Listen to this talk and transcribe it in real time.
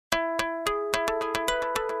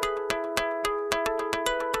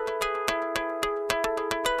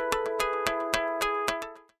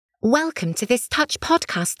Welcome to this Touch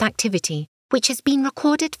podcast activity, which has been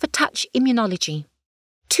recorded for Touch Immunology.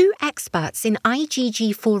 Two experts in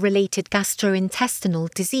IgG4-related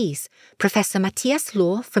gastrointestinal disease, Professor Mattias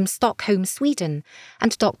Lohr from Stockholm, Sweden,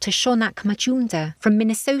 and Dr. Shonak Majumdar from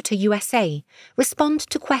Minnesota, USA, respond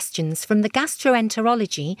to questions from the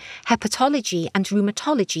gastroenterology, hepatology, and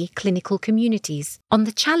rheumatology clinical communities on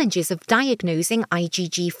the challenges of diagnosing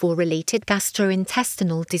IgG4-related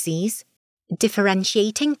gastrointestinal disease,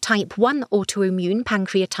 differentiating type 1 autoimmune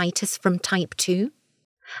pancreatitis from type 2,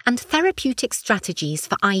 and therapeutic strategies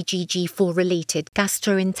for IgG4-related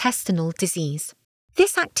gastrointestinal disease.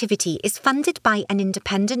 This activity is funded by an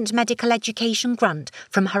independent medical education grant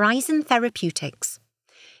from Horizon Therapeutics.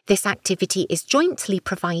 This activity is jointly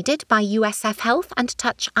provided by USF Health and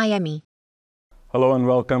Touch IME. Hello and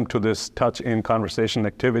welcome to this Touch in Conversation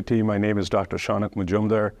activity. My name is Dr. Shonak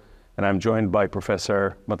Majumdar, and I'm joined by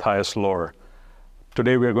Professor Mattias Lohr.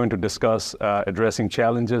 Today we are going to discuss addressing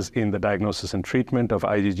challenges in the diagnosis and treatment of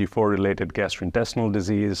IgG4-related gastrointestinal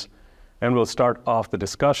disease, and we'll start off the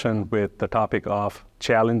discussion with the topic of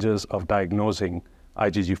challenges of diagnosing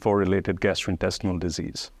IgG4-related gastrointestinal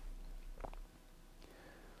disease.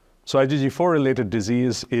 So IgG4-related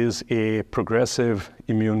disease is a progressive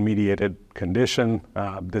immune-mediated condition.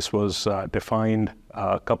 This was defined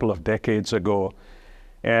a couple of decades ago.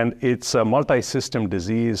 And it's a multi-system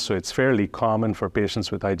disease, so it's fairly common for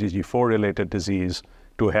patients with IgG4-related disease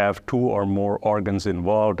to have two or more organs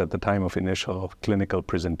involved at the time of initial clinical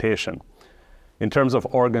presentation. In terms of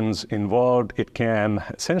organs involved, it can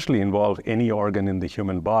essentially involve any organ in the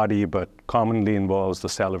human body, but commonly involves the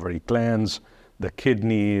salivary glands, the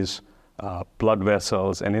kidneys, blood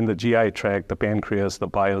vessels, and in the GI tract, the pancreas, the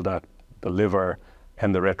bile duct, the liver,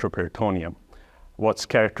 and the retroperitoneum. What's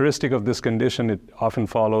characteristic of this condition, it often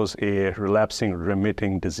follows a relapsing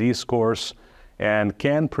remitting disease course and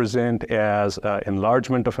can present as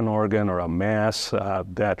enlargement of an organ or a mass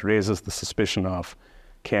that raises the suspicion of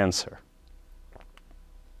cancer.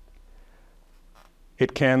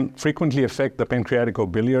 It can frequently affect the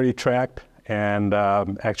pancreaticobiliary tract, and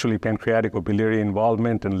actually pancreaticobiliary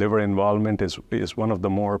involvement and liver involvement is one of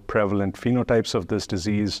the more prevalent phenotypes of this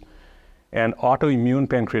disease. And autoimmune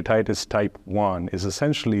pancreatitis type 1 is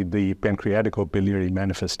essentially the pancreaticobiliary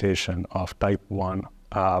manifestation of type 1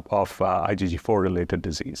 of IgG4-related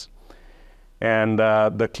disease. And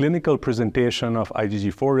the clinical presentation of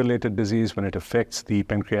IgG4-related disease when it affects the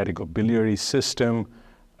pancreaticobiliary system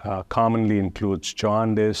commonly includes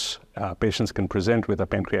jaundice. Patients can present with a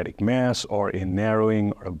pancreatic mass or a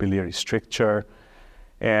narrowing or a biliary stricture.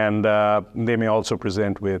 And they may also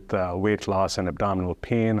present with weight loss and abdominal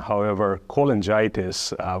pain. However,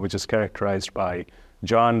 cholangitis, which is characterized by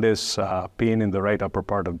jaundice, pain in the right upper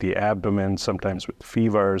part of the abdomen, sometimes with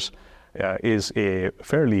fevers, is a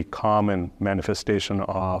fairly common manifestation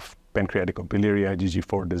of pancreaticobiliary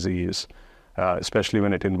IgG4 disease, especially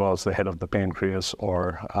when it involves the head of the pancreas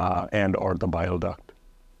or the bile duct.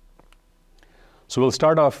 So we'll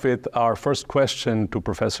start off with our first question to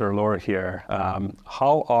Professor Lohr here.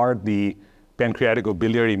 How are the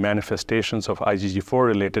pancreaticobiliary manifestations of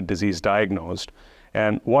IgG4-related disease diagnosed,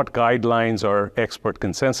 and what guidelines or expert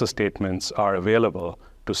consensus statements are available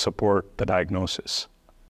to support the diagnosis?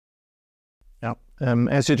 Yeah.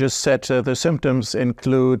 As you just said, the symptoms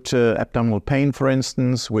include abdominal pain, for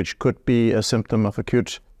instance, which could be a symptom of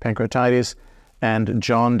acute pancreatitis, and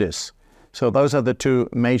jaundice. So those are the two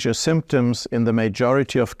major symptoms in the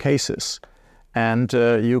majority of cases. And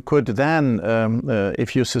you could then,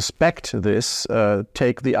 if you suspect this,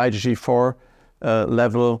 take the IgG4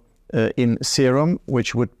 level in serum,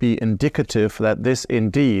 which would be indicative that this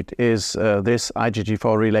indeed is this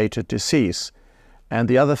IgG4-related disease. And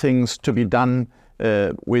the other things to be done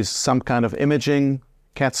with some kind of imaging,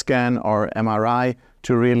 CAT scan or MRI,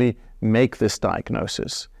 to really make this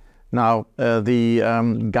diagnosis. Now, the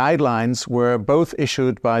guidelines were both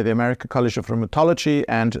issued by the American College of Rheumatology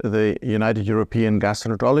and the United European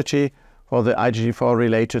Gastroenterology for the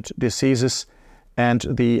IgG4-related diseases. And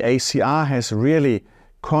the ACR has really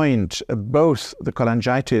coined both the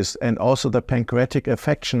cholangitis and also the pancreatic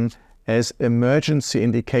affection as emergency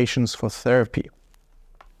indications for therapy.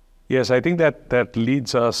 Yes, I think that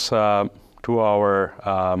leads us to our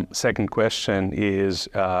second question is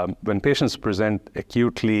when patients present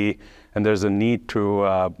acutely and there's a need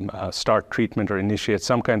to start treatment or initiate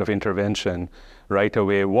some kind of intervention right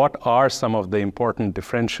away, what are some of the important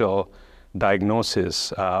differential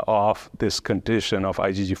diagnosis of this condition of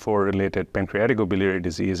IgG4-related pancreaticobiliary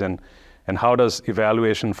disease, and how does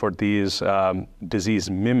evaluation for these disease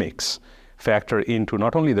mimics factor into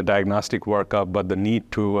not only the diagnostic workup, but the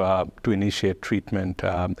need to initiate treatment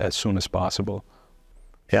as soon as possible.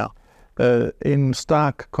 Yeah. In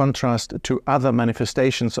stark contrast to other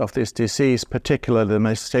manifestations of this disease, particularly the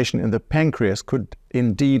manifestation in the pancreas could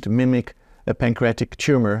indeed mimic a pancreatic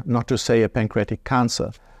tumor, not to say a pancreatic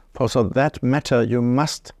cancer. For so that matter, you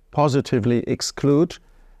must positively exclude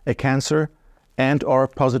a cancer and or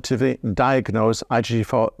positively diagnose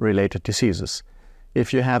IgG4-related diseases.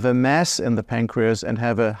 If you have a mass in the pancreas and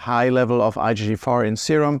have a high level of IgG4 in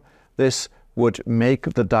serum, this would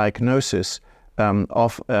make the diagnosis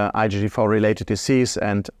of IgG4-related disease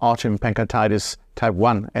and autoimmune pancreatitis type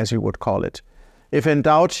 1, as you would call it. If in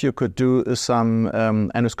doubt, you could do some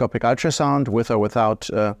endoscopic ultrasound with or without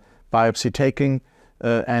biopsy taking.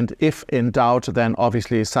 And if in doubt, then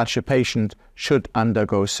obviously such a patient should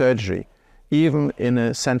undergo surgery. Even in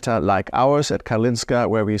a center like ours at Karolinska,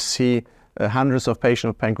 where we see hundreds of patients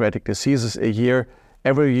with pancreatic diseases a year,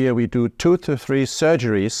 every year we do 2 to 3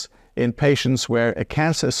 surgeries in patients where a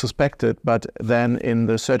cancer is suspected, but then in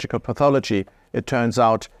the surgical pathology, it turns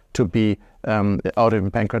out to be autoimmune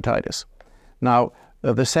pancreatitis. Now,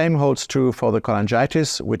 the same holds true for the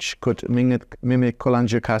cholangitis, which could mimic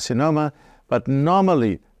cholangiocarcinoma, but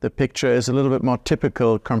normally the picture is a little bit more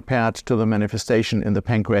typical compared to the manifestation in the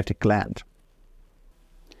pancreatic gland.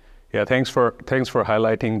 Yeah, thanks for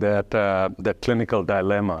highlighting that clinical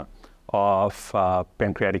dilemma of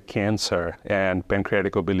pancreatic cancer and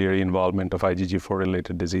pancreatic or biliary involvement of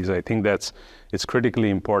IgG4-related disease. I think it's critically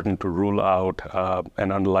important to rule out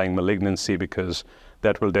an underlying malignancy, because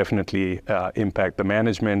that will definitely impact the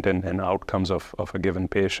management and outcomes of a given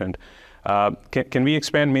patient. Can we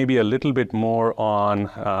expand maybe a little bit more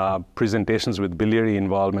on presentations with biliary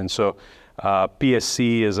involvement? So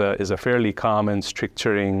PSC is a fairly common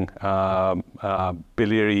stricturing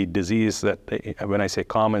biliary disease that, when I say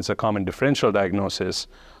common, it's a common differential diagnosis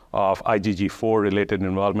of IgG4-related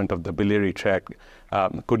involvement of the biliary tract.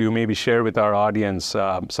 Could you maybe share with our audience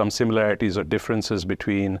some similarities or differences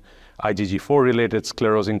between IgG4-related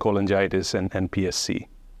sclerosing cholangitis and PSC?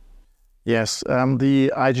 Yes,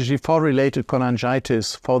 the IgG4-related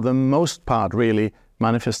cholangitis, for the most part, really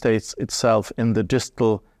manifests itself in the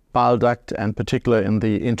distal bile duct, and particularly in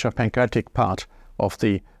the intrapancreatic part of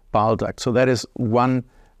the bile duct. So that is one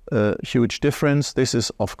huge difference. This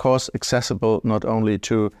is, of course, accessible not only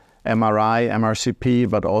to MRI, MRCP,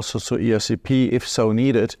 but also to ERCP if so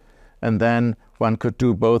needed. And then one could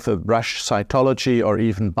do both a brush cytology or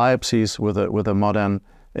even biopsies with a modern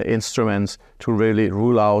instruments to really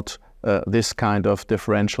rule out this kind of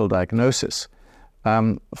differential diagnosis.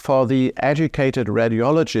 For the educated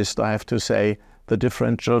radiologist, I have to say, the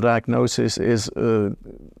differential diagnosis is,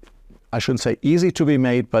 I shouldn't say easy to be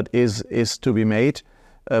made, but is to be made.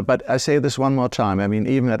 But I say this one more time. I mean,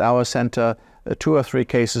 even at our center, 2 or 3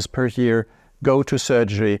 cases per year go to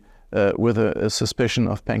surgery with a suspicion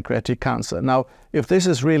of pancreatic cancer. Now, if this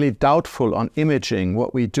is really doubtful on imaging,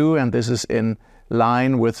 what we do, and this is in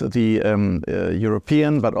line with the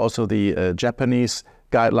European, but also the Japanese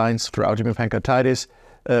guidelines for autoimmune pancreatitis,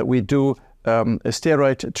 we do a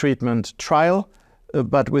steroid treatment trial,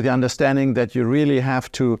 but with the understanding that you really have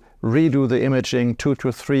to redo the imaging 2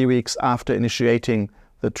 to 3 weeks after initiating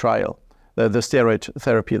the trial, the steroid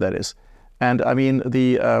therapy, that is. And I mean,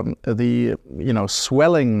 the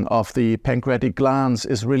swelling of the pancreatic glands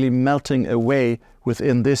is really melting away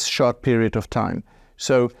within this short period of time.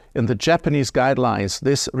 So in the Japanese guidelines,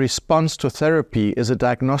 this response to therapy is a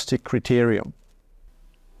diagnostic criterion.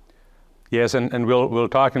 Yes, and we'll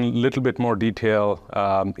talk in a little bit more detail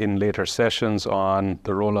in later sessions on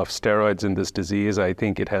the role of steroids in this disease. I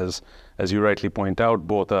think it has, as you rightly point out,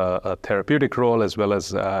 both a therapeutic role as well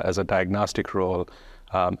as a diagnostic role.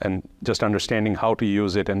 And just understanding how to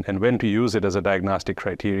use it and when to use it as a diagnostic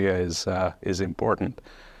criteria is important.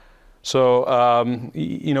 So,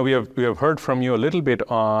 we have heard from you a little bit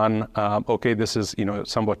on, okay, this is,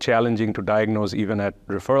 somewhat challenging to diagnose even at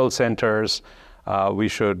referral centers. We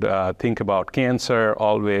should think about cancer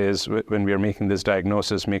always when we are making this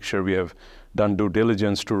diagnosis, make sure we have done due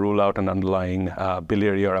diligence to rule out an underlying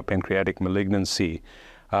biliary or a pancreatic malignancy.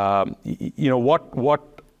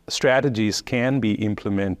 What strategies can be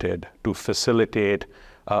implemented to facilitate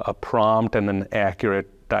a prompt and an accurate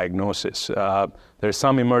diagnosis? There's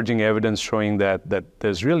some emerging evidence showing that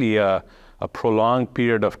there's really a prolonged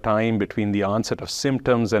period of time between the onset of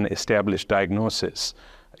symptoms and established diagnosis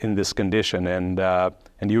in this condition.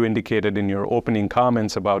 And you indicated in your opening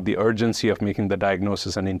comments about the urgency of making the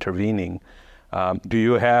diagnosis and intervening. Do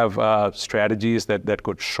you have strategies that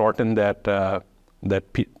could shorten that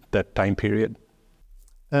time period?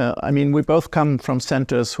 We both come from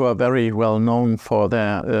centers who are very well known for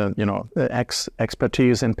their,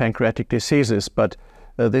 expertise in pancreatic diseases, but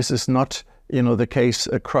this is not, the case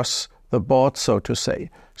across the board, so to say.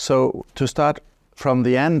 So to start from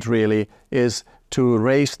the end really is to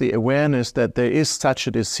raise the awareness that there is such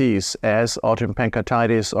a disease as autoimmune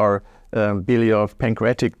pancreatitis or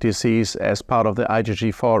biliopancreatic disease as part of the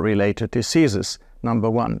IgG4-related diseases, number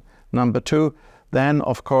one. Number two, then,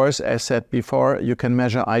 of course, as said before, you can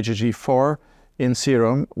measure IgG4 in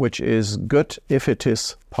serum, which is good if it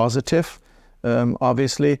is positive,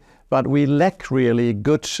 obviously, but we lack really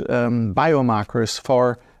good biomarkers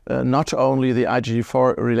for not only the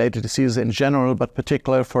IgG4-related diseases in general, but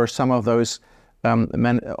particularly for some of those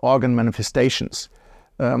organ manifestations.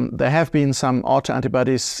 There have been some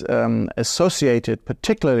autoantibodies associated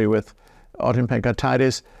particularly with autoimmune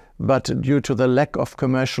pancreatitis, but due to the lack of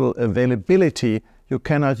commercial availability, you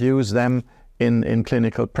cannot use them in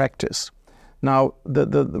clinical practice. Now,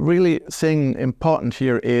 the really thing important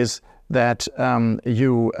here is that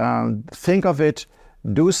you think of it,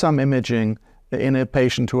 do some imaging in a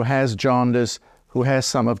patient who has jaundice, who has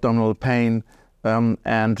some abdominal pain,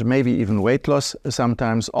 and maybe even weight loss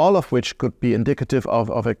sometimes, all of which could be indicative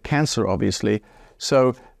of a cancer, obviously.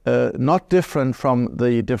 So not different from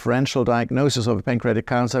the differential diagnosis of pancreatic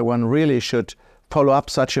cancer, one really should follow up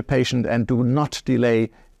such a patient and do not delay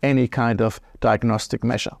any kind of diagnostic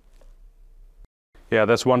measure. Yeah,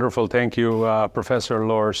 that's wonderful. Thank you, Professor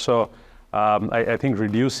Lohr. So I think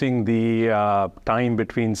reducing the time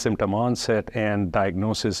between symptom onset and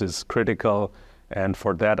diagnosis is critical. And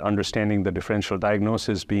for that, understanding the differential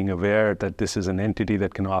diagnosis, being aware that this is an entity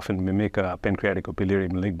that can often mimic a pancreatic or biliary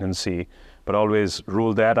malignancy, but always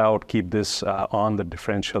rule that out, keep this on the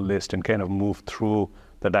differential list and kind of move through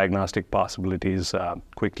the diagnostic possibilities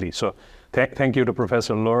quickly. So thank you to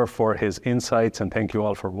Professor Lohr for his insights, and thank you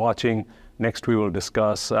all for watching. Next, we will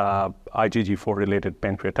discuss IgG4-related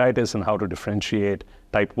pancreatitis and how to differentiate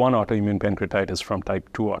type 1 autoimmune pancreatitis from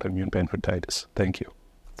type 2 autoimmune pancreatitis. Thank you.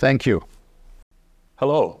 Thank you.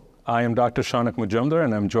 Hello, I am Dr. Shaunak Majumdar,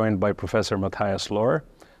 and I'm joined by Professor Matthias Lohr.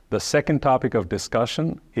 The second topic of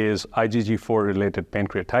discussion is IgG4-related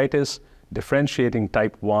pancreatitis, differentiating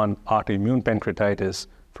type 1 autoimmune pancreatitis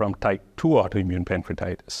from type 2 autoimmune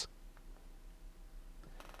pancreatitis.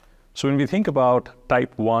 So when we think about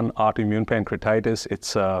type 1 autoimmune pancreatitis,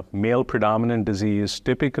 it's a male-predominant disease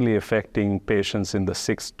typically affecting patients in the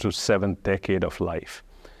 6th to 7th decade of life.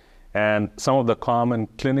 And some of the common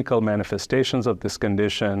clinical manifestations of this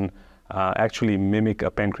condition actually mimic a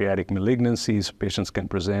pancreatic malignancy. So patients can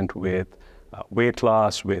present with weight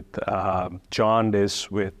loss, with jaundice,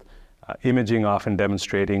 with imaging often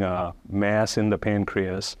demonstrating a mass in the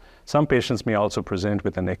pancreas. Some patients may also present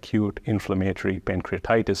with an acute inflammatory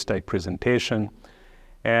pancreatitis type presentation.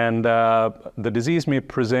 And the disease may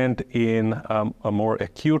present in a more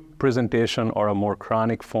acute presentation or a more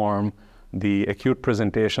chronic form. The acute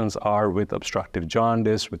presentations are with obstructive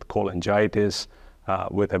jaundice, with cholangitis,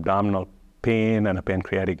 with abdominal pain and a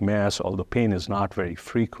pancreatic mass, although pain is not very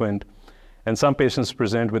frequent. And some patients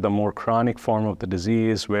present with a more chronic form of the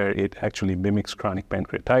disease where it actually mimics chronic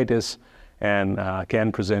pancreatitis and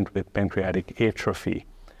can present with pancreatic atrophy.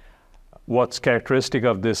 What's characteristic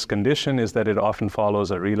of this condition is that it often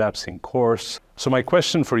follows a relapsing course. So my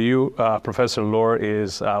question for you, Professor Lohr,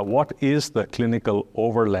 is what is the clinical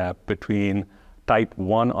overlap between type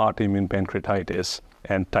 1 autoimmune pancreatitis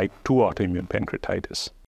and type 2 autoimmune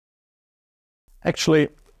pancreatitis? Actually,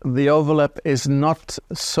 the overlap is not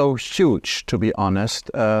so huge, to be honest,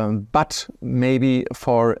 but maybe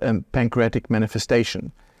for pancreatic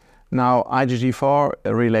manifestation. Now,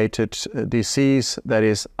 IgG4-related disease, that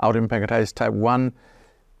is autoimmune pancreatitis type 1,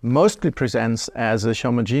 mostly presents as a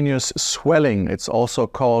homogeneous swelling. It's also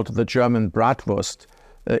called the German Bratwurst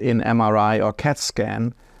in MRI or CAT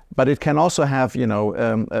scan, but it can also have,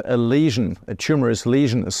 a lesion, a tumorous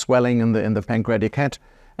lesion, a swelling in the pancreatic head,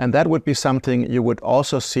 and that would be something you would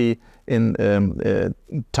also see in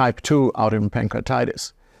type 2 autoimmune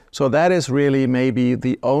pancreatitis. So that is really maybe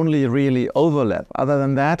the only really overlap. Other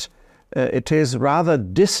than that, it is rather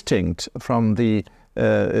distinct from the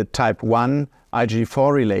type 1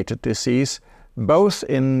 IgG4-related disease, both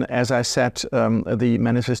in, as I said, the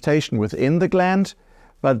manifestation within the gland,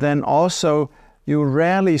 but then also you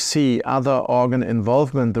rarely see other organ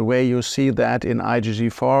involvement the way you see that in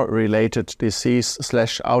IgG4-related disease /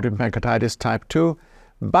 autoimmune pancreatitis type 2,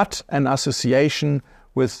 but an association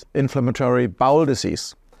with inflammatory bowel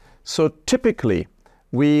disease. So typically,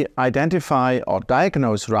 we identify or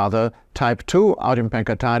diagnose rather type 2 autoimmune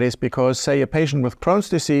pancreatitis because, say, a patient with Crohn's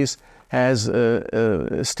disease has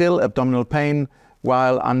still abdominal pain,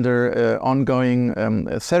 while under ongoing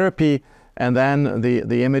therapy, and then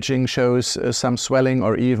the imaging shows some swelling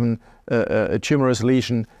or even a tumorous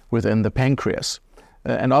lesion within the pancreas.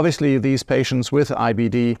 And obviously these patients with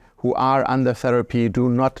IBD who are under therapy do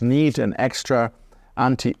not need an extra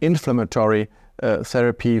anti-inflammatory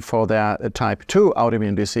therapy for their type 2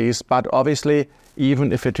 autoimmune disease, but obviously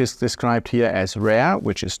even if it is described here as rare,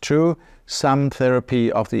 which is true, some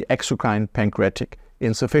therapy of the exocrine pancreatic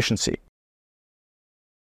insufficiency.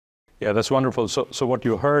 Yeah, that's wonderful. So what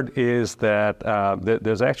you heard is that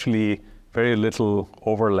there's actually very little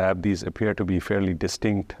overlap. These appear to be fairly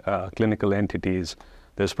distinct clinical entities.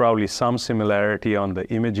 There's probably some similarity on the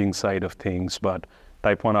imaging side of things, but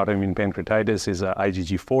type 1 autoimmune pancreatitis is a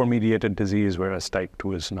IgG4-mediated disease, whereas type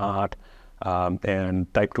 2 is not.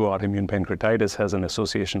 And type 2 autoimmune pancreatitis has an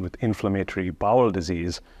association with inflammatory bowel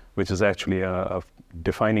disease, which is actually a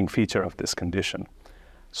defining feature of this condition.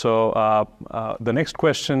 So the next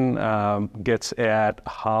question gets at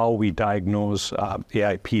how we diagnose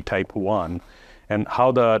AIP type 1 and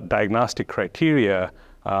how the diagnostic criteria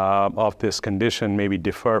of this condition maybe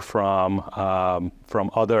differ from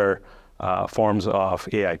other forms of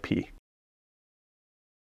AIP.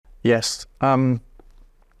 Yes.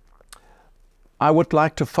 I would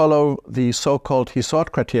like to follow the so-called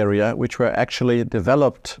HISORT criteria, which were actually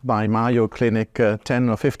developed by Mayo Clinic 10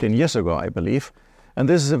 or 15 years ago, I believe. And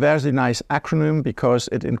this is a very nice acronym because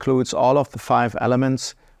it includes all of the 5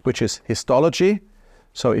 elements, which is histology.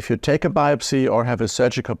 So if you take a biopsy or have a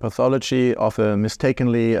surgical pathology of a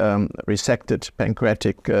mistakenly resected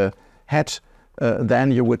pancreatic head,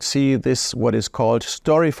 then you would see this, what is called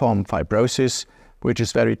storiform fibrosis, which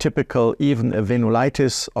is very typical. Even a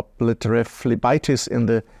venulitis, obliterative phlebitis in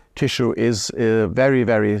the tissue is very,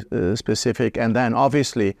 very specific. And then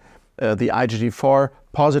obviously the IgG4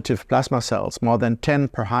 positive plasma cells, more than 10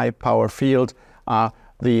 per high power field, are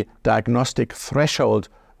the diagnostic threshold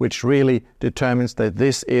which really determines that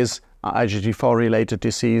this is IgG4-related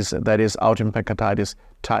disease, that is autoimmune pancreatitis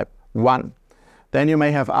type 1. Then you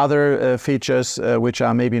may have other features which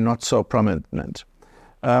are maybe not so prominent.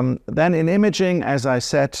 Then in imaging, as I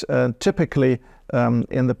said, typically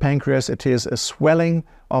in the pancreas it is a swelling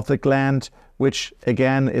of the gland, which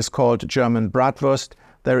again is called German Bratwurst.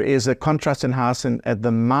 There is a contrast enhancement at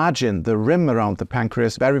the margin, the rim around the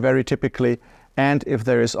pancreas, very, very typically. And if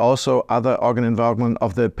there is also other organ involvement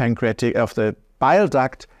of the bile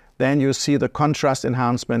duct, then you see the contrast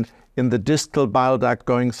enhancement in the distal bile duct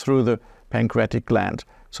going through the pancreatic gland.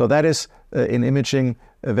 So that is in imaging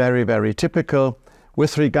very, very typical.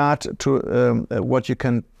 With regard to what you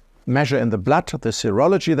can measure in the blood, the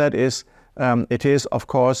serology that is, it is of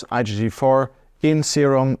course IgG4 in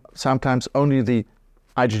serum, sometimes only the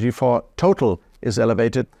IgG4 total is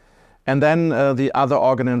elevated. And then the other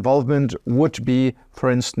organ involvement would be, for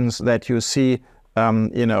instance, that you see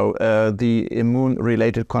the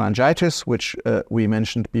immune-related cholangitis, which we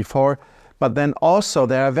mentioned before. But then also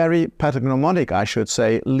there are very pathognomonic, I should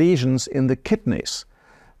say, lesions in the kidneys.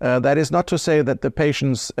 That is not to say that the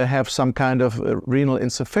patients have some kind of renal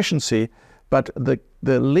insufficiency, but the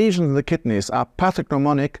lesions in the kidneys are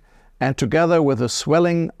pathognomonic, and together with the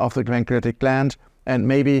swelling of the pancreatic gland and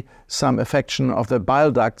maybe some affection of the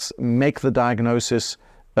bile ducts make the diagnosis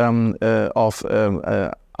of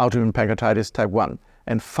autoimmune pancreatitis type 1.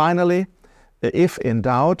 And finally, if in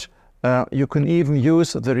doubt, you can even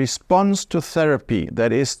use the response to therapy,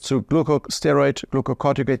 that is to steroid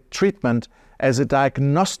glucocorticoid treatment, as a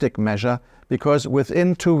diagnostic measure, because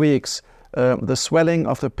within 2 weeks, the swelling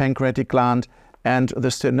of the pancreatic gland and the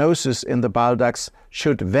stenosis in the bile ducts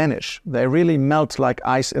should vanish. They really melt like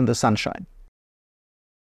ice in the sunshine.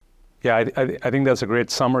 Yeah, I think that's a great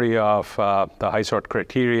summary of the HISORT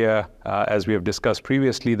criteria. As we have discussed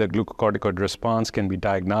previously, the glucocorticoid response can be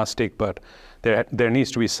diagnostic, but there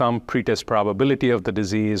needs to be some pretest probability of the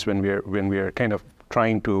disease when we are kind of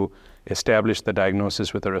trying to establish the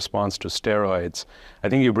diagnosis with a response to steroids. I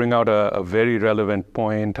think you bring out a very relevant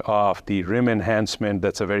point of the rim enhancement.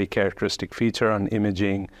 That's a very characteristic feature on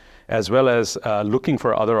imaging, as well as looking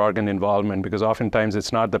for other organ involvement, because oftentimes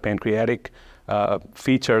it's not the pancreatic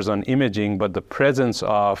features on imaging, but the presence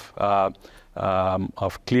of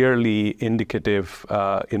clearly indicative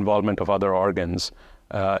involvement of other organs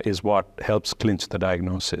is what helps clinch the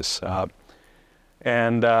diagnosis.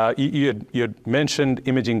 And you had mentioned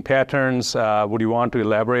imaging patterns. Would you want to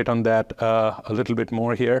elaborate on that a little bit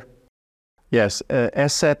more here? Yes,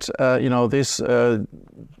 as said, this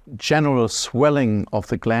general swelling of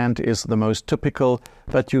the gland is the most typical,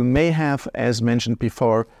 but you may have, as mentioned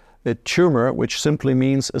before, a tumor, which simply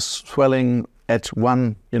means a swelling at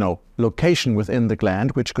one, location within the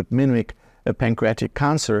gland, which could mimic a pancreatic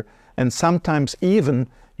cancer, and sometimes even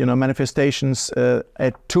manifestations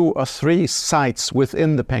at 2 or 3 sites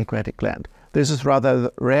within the pancreatic gland. This is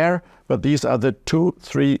rather rare, but these are the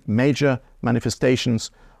 2-3 major manifestations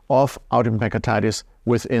of autoimmune pancreatitis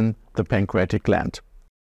within the pancreatic gland.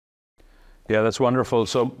 Yeah, that's wonderful.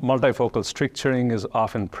 So multifocal stricturing is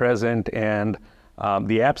often present, and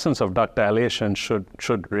the absence of duct dilation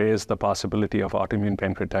should raise the possibility of autoimmune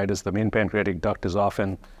pancreatitis. The main pancreatic duct is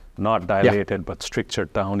often not dilated, but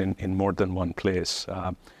strictured down in more than one place.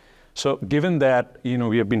 So given that,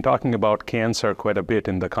 we have been talking about cancer quite a bit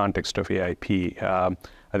in the context of AIP,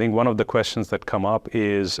 I think one of the questions that come up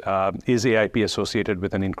is AIP associated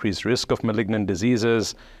with an increased risk of malignant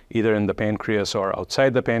diseases, either in the pancreas or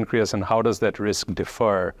outside the pancreas, and how does that risk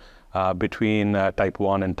differ between type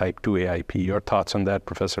 1 and type 2 AIP? Your thoughts on that,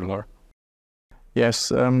 Professor Lohr?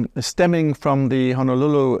 Yes, stemming from the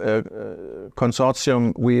Honolulu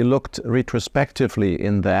consortium, we looked retrospectively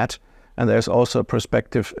in that, and there's also a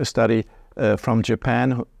prospective study from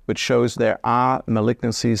Japan which shows there are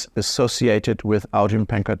malignancies associated with autoimmune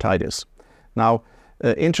pancreatitis. Now,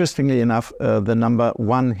 interestingly enough, the number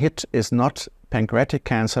 1 hit is not pancreatic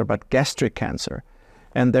cancer but gastric cancer.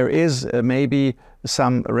 And there is maybe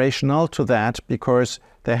some rationale to that, because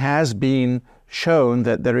there has been shown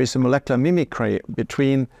that there is a molecular mimicry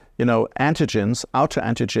between antigens,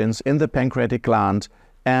 autoantigens in the pancreatic gland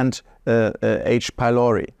and H.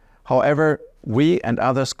 pylori. However, we and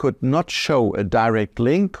others could not show a direct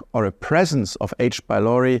link or a presence of H.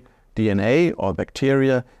 pylori DNA or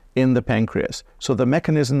bacteria in the pancreas. So the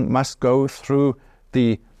mechanism must go through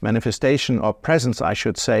the manifestation or presence, I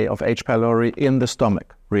should say, of H. pylori in the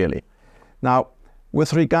stomach, really. Now,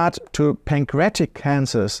 with regard to pancreatic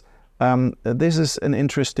cancers, this is an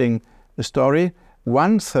interesting story.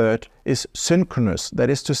 1/3 is synchronous.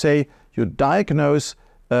 That is to say, you diagnose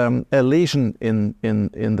a lesion in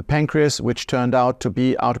the pancreas, which turned out to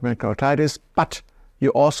be autoimmune pancreatitis, but you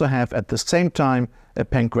also have at the same time a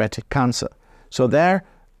pancreatic cancer. So there,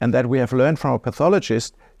 and that we have learned from a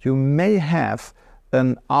pathologist, you may have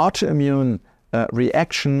an autoimmune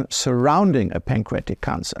reaction surrounding a pancreatic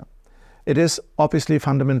cancer. It is obviously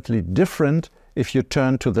fundamentally different if you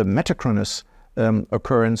turn to the metachronous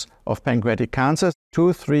occurrence of pancreatic cancer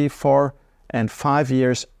 2, 3, 4, and 5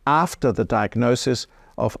 years after the diagnosis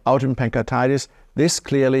of autoimmune pancreatitis. This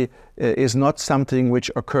clearly is not something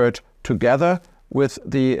which occurred together with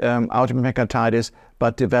the autoimmune pancreatitis,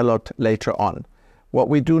 but developed later on. What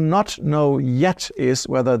we do not know yet is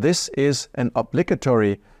whether this is an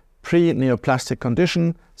obligatory pre-neoplastic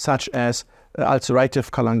condition, such as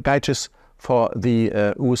ulcerative cholangitis for the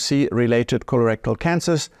UC-related colorectal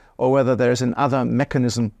cancers, or whether there is another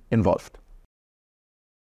mechanism involved.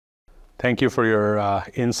 Thank you for your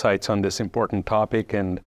insights on this important topic,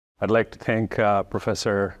 and I'd like to thank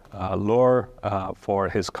Professor Lohr for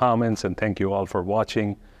his comments, and thank you all for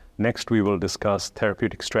watching. Next, we will discuss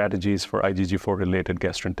therapeutic strategies for IgG4-related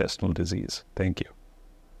gastrointestinal disease. Thank you.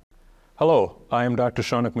 Hello, I am Dr.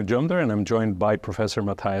 Shaunak Majumdar, and I'm joined by Professor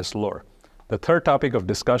Matthias Lohr. The third topic of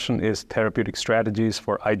discussion is therapeutic strategies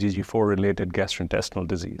for IgG4-related gastrointestinal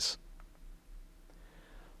disease.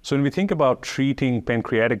 So when we think about treating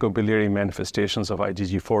pancreaticobiliary manifestations of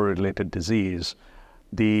IgG4-related disease,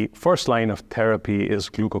 the first line of therapy is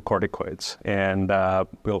glucocorticoids, and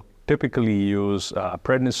we'll typically use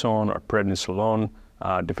prednisone or prednisolone,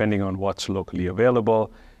 depending on what's locally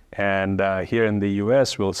available. And here in the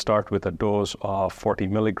US, we'll start with a dose of 40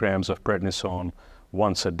 milligrams of prednisone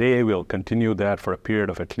once a day. We'll continue that for a period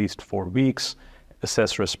of at least 4 weeks,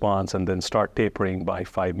 assess response, and then start tapering by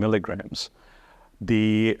 5 milligrams.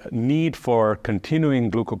 The need for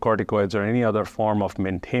continuing glucocorticoids or any other form of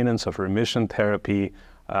maintenance of remission therapy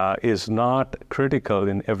is not critical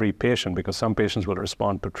in every patient, because some patients will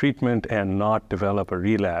respond to treatment and not develop a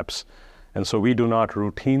relapse. And so we do not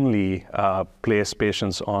routinely place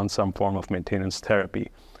patients on some form of maintenance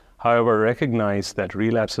therapy. However, recognize that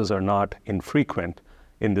relapses are not infrequent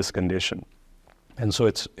in this condition. And so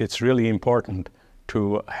it's really important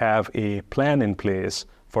to have a plan in place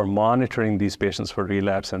for monitoring these patients for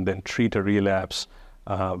relapse and then treat a relapse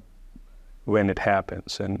when it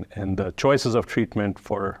happens. And the choices of treatment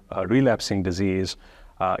for relapsing disease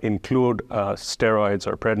include steroids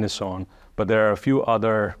or prednisone, but there are a few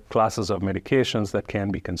other classes of medications that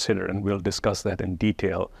can be considered, and we'll discuss that in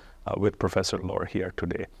detail with Professor Lohr here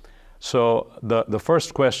today. So the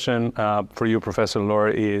first question for you, Professor Lohr,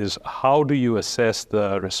 is how do you assess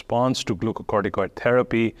the response to glucocorticoid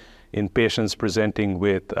therapy in patients presenting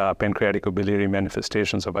with pancreaticobiliary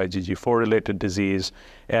manifestations of IgG4-related disease,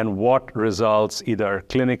 and what results, either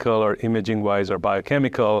clinical or imaging-wise or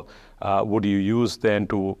biochemical, would you use then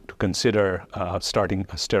to consider starting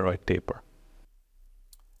a steroid taper?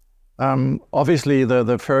 Obviously,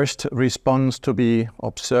 the first response to be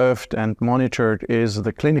observed and monitored is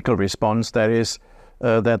the clinical response. That is,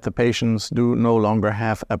 that the patients do no longer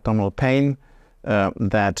have abdominal pain,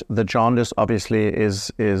 that the jaundice obviously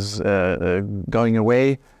is going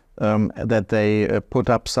away, that they put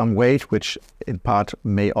up some weight, which in part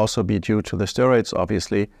may also be due to the steroids,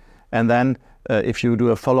 obviously. And then if you do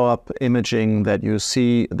a follow-up imaging, that you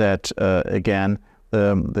see that, again,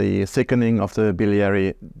 the thickening of the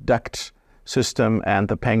biliary duct system and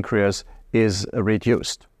the pancreas is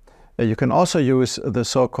reduced. You can also use the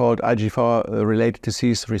so-called IgG4-related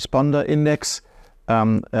disease responder index,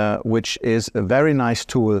 which is a very nice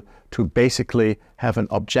tool to basically have an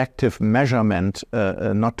objective measurement,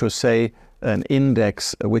 not to say an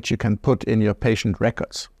index which you can put in your patient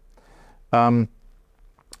records. The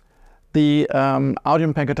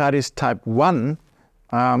autoimmune pancreatitis type 1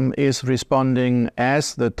 is responding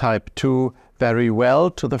as the type 2 very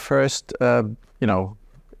well to the first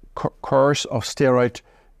course of steroid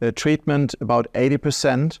treatment, about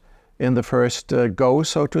 80% in the first go,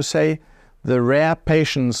 so to say. The rare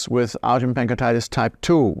patients with autoimmune pancreatitis type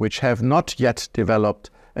 2, which have not yet developed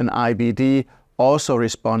an IBD, also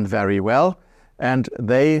respond very well, and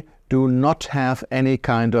they do not have any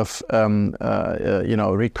kind of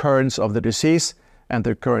recurrence of the disease, and the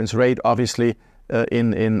recurrence rate obviously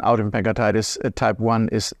in autoimmune pancreatitis type 1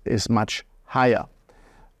 is much higher.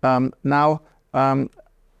 Now,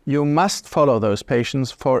 you must follow those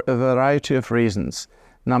patients for a variety of reasons.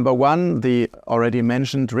 Number one, the already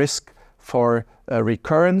mentioned risk for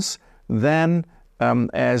recurrence. Then,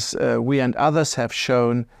 as we and others have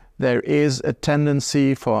shown, there is a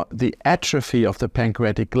tendency for the atrophy of the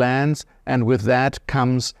pancreatic glands, and with that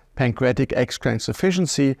comes pancreatic exocrine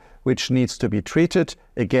insufficiency, which needs to be treated.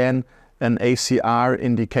 Again, an ACR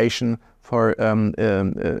indication for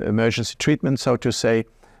emergency treatment, so to say.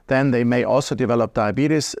 Then they may also develop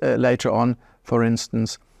diabetes later on, for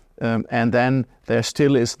instance. And then there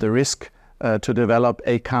still is the risk to develop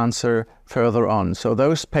a cancer further on. So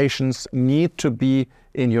those patients need to be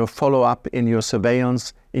in your follow-up, in your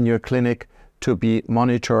surveillance, in your clinic, to be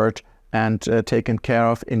monitored and taken care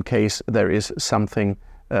of in case there is something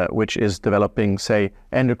which is developing, say,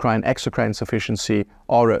 endocrine exocrine insufficiency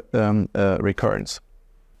or recurrence.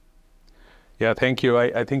 Yeah, thank you.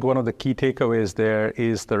 I think one of the key takeaways there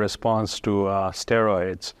is the response to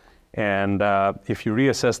steroids. And if you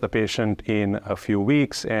reassess the patient in a few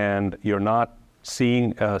weeks and you're not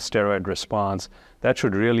seeing a steroid response, that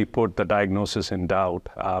should really put the diagnosis in doubt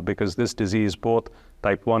because this disease, both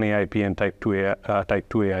type 1 AIP and type 2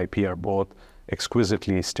 AIP, are both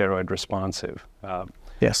exquisitely steroid responsive.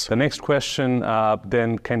 Yes. The next question,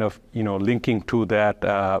 then kind of linking to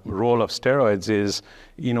that role of steroids is,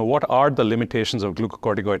 what are the limitations of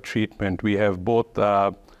glucocorticoid treatment? We have both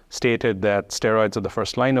stated that steroids are the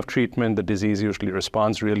first line of treatment. The disease usually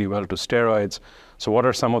responds really well to steroids. So what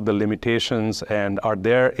are some of the limitations, and are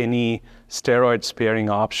there any steroid-sparing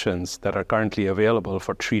options that are currently available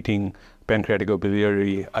for treating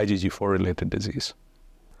pancreaticobiliary IgG4-related disease?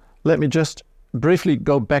 Let me just briefly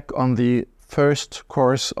go back on the first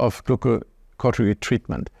course of glucocorticoid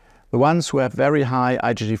treatment. The ones who have very high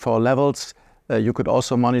IgG4 levels, you could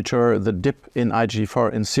also monitor the dip in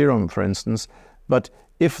IgG4 in serum, for instance. But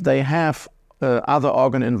if they have other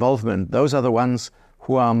organ involvement, those are the ones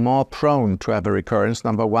who are more prone to have a recurrence.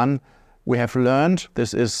 Number one, we have learned,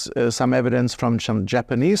 this is some evidence from some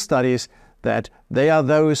Japanese studies, that they are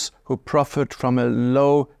those who profit from a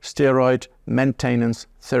low steroid maintenance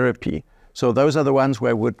therapy. So those are the ones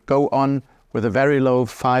where would go on with a very low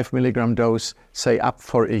 5 milligram dose, say up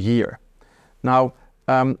for a year. Now,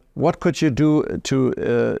 what could you do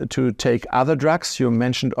to take other drugs? You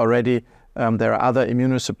mentioned already there are other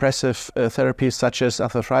immunosuppressive therapies such as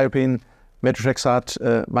azathioprine, methotrexate,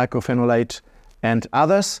 mycophenolate, and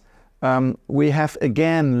others. We have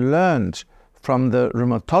again learned from the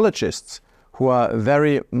rheumatologists who are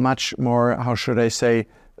very much more, how should I say,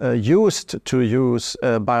 used to use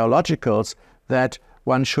biologicals, that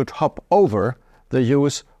one should hop over the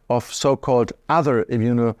use of so-called other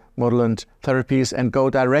immunomodulant therapies and go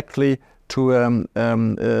directly to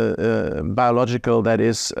biological, that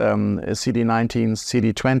is CD19,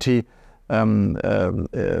 CD20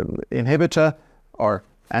 inhibitor, or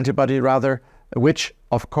antibody rather, which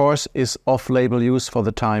of course is off-label use for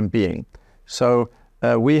the time being. So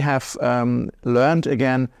we have learned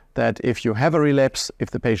again that if you have a relapse,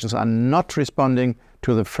 if the patients are not responding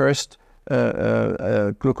to the first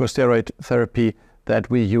glucosteroid therapy, that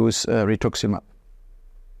we use rituximab.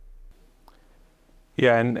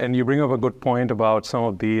 Yeah, and you bring up a good point about some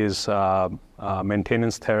of these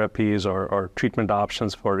maintenance therapies or treatment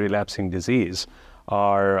options for relapsing disease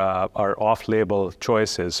are off-label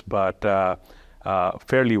choices, but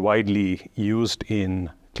fairly widely used in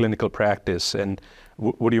clinical practice. And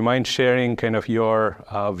would you mind sharing kind of your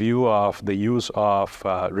view of the use of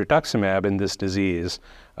rituximab in this disease,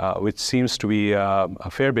 which seems to be a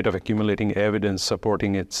fair bit of accumulating evidence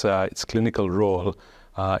supporting its clinical role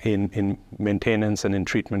in maintenance and in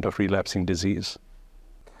treatment of relapsing disease?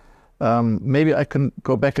 Maybe I can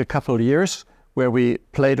go back a couple of years where we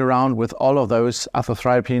played around with all of those,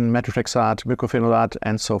 azathioprine, methotrexate, mycophenolate,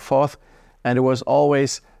 and so forth, and it was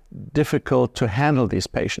always difficult to handle these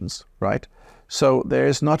patients, right? So there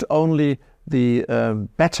is not only the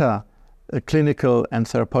better clinical and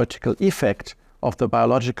therapeutical effect of the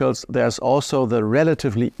biologicals, there's also the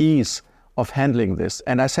relatively ease of handling this.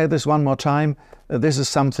 And I say this one more time, this is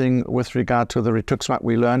something with regard to the rituximab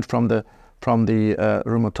we learned from the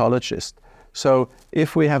rheumatologist. So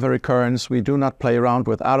if we have a recurrence, we do not play around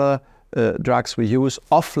with other drugs. We use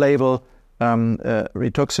off-label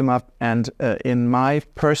rituximab, and in my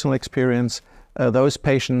personal experience, those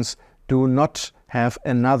patients do not have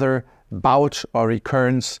another bout or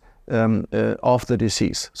recurrence of the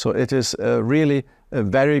disease. So it is really a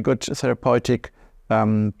very good therapeutic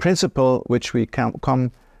principle, which we can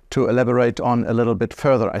come to elaborate on a little bit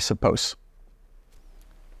further, I suppose.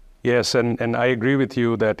 Yes, and I agree with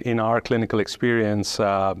you that in our clinical experience,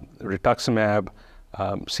 rituximab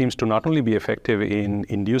seems to not only be effective in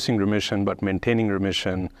inducing remission, but maintaining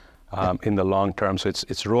remission in the long term. So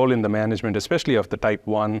its role in the management, especially of the type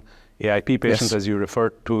 1 AIP patients, yes, as you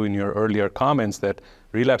referred to in your earlier comments, that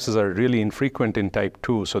relapses are really infrequent in type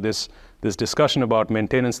 2. So this discussion about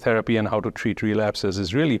maintenance therapy and how to treat relapses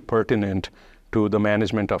is really pertinent to the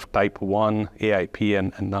management of type 1 AIP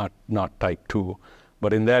and not type 2.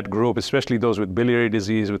 But in that group, especially those with biliary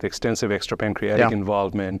disease, with extensive extrapancreatic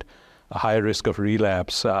involvement, a high risk of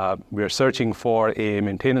relapse, we're searching for a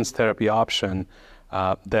maintenance therapy option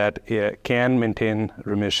that can maintain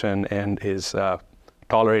remission and is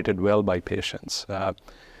tolerated well by patients.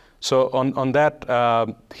 So on that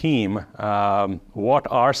theme, what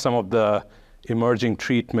are some of the emerging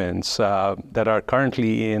treatments that are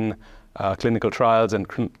currently in clinical trials and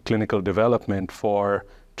clinical development for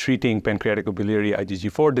treating pancreaticobiliary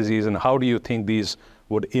IgG4 disease, and how do you think these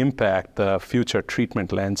would impact the future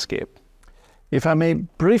treatment landscape? If I may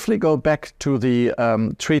briefly go back to the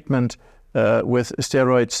treatment with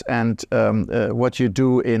steroids and what you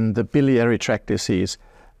do in the biliary tract disease.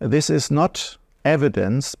 This is not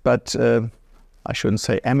evidence, but I shouldn't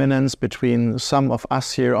say eminence between some of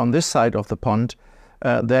us here on this side of the pond,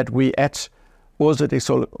 that we add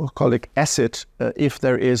ursodeoxycholic acid if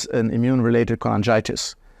there is an immune-related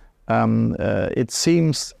cholangitis. It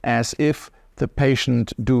seems as if the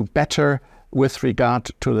patient do better with regard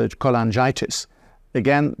to the cholangitis.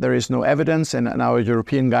 Again, there is no evidence, and in our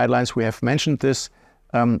European guidelines we have mentioned this,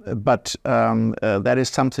 but that is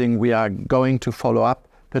something we are going to follow up,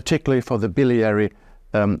 particularly for the biliary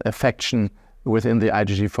affection within the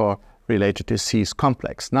IgG4-related disease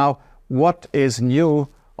complex. Now, what is new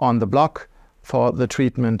on the block for the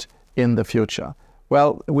treatment in the future?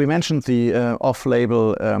 Well, we mentioned the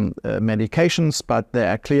off-label medications, but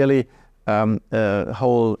there are clearly a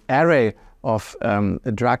whole array of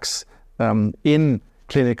drugs in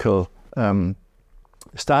clinical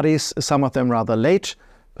studies, some of them rather late,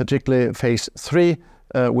 particularly phase 3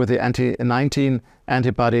 with the anti-19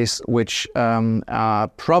 antibodies, which are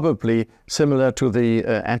probably similar to the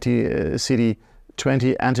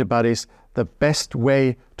anti-CD20 antibodies, the best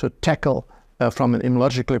way to tackle from an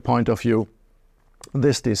immunological point of view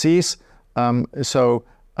this disease. So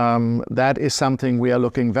that is something we are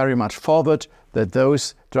looking very much forward, that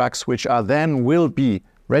those drugs which are then will be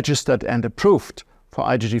registered and approved for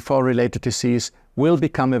IgG4-related disease will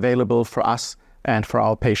become available for us and for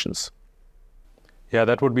our patients. Yeah,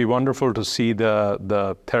 that would be wonderful to see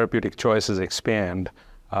the therapeutic choices expand,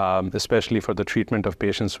 especially for the treatment of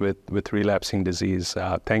patients with relapsing disease.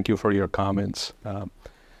 Thank you for your comments.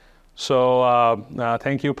 So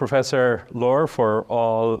thank you, Professor Lohr, for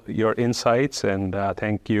all your insights, and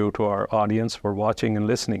thank you to our audience for watching and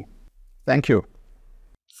listening. Thank you.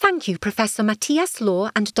 Thank you, Professor Matthias Law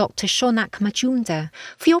and Dr. Shonak Majumdar,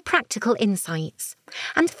 for your practical insights.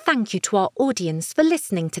 And thank you to our audience for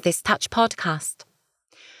listening to this Touch podcast.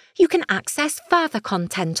 You can access further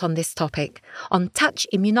content on this topic on Touch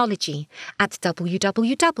Immunology at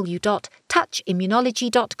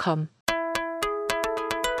www.touchimmunology.com.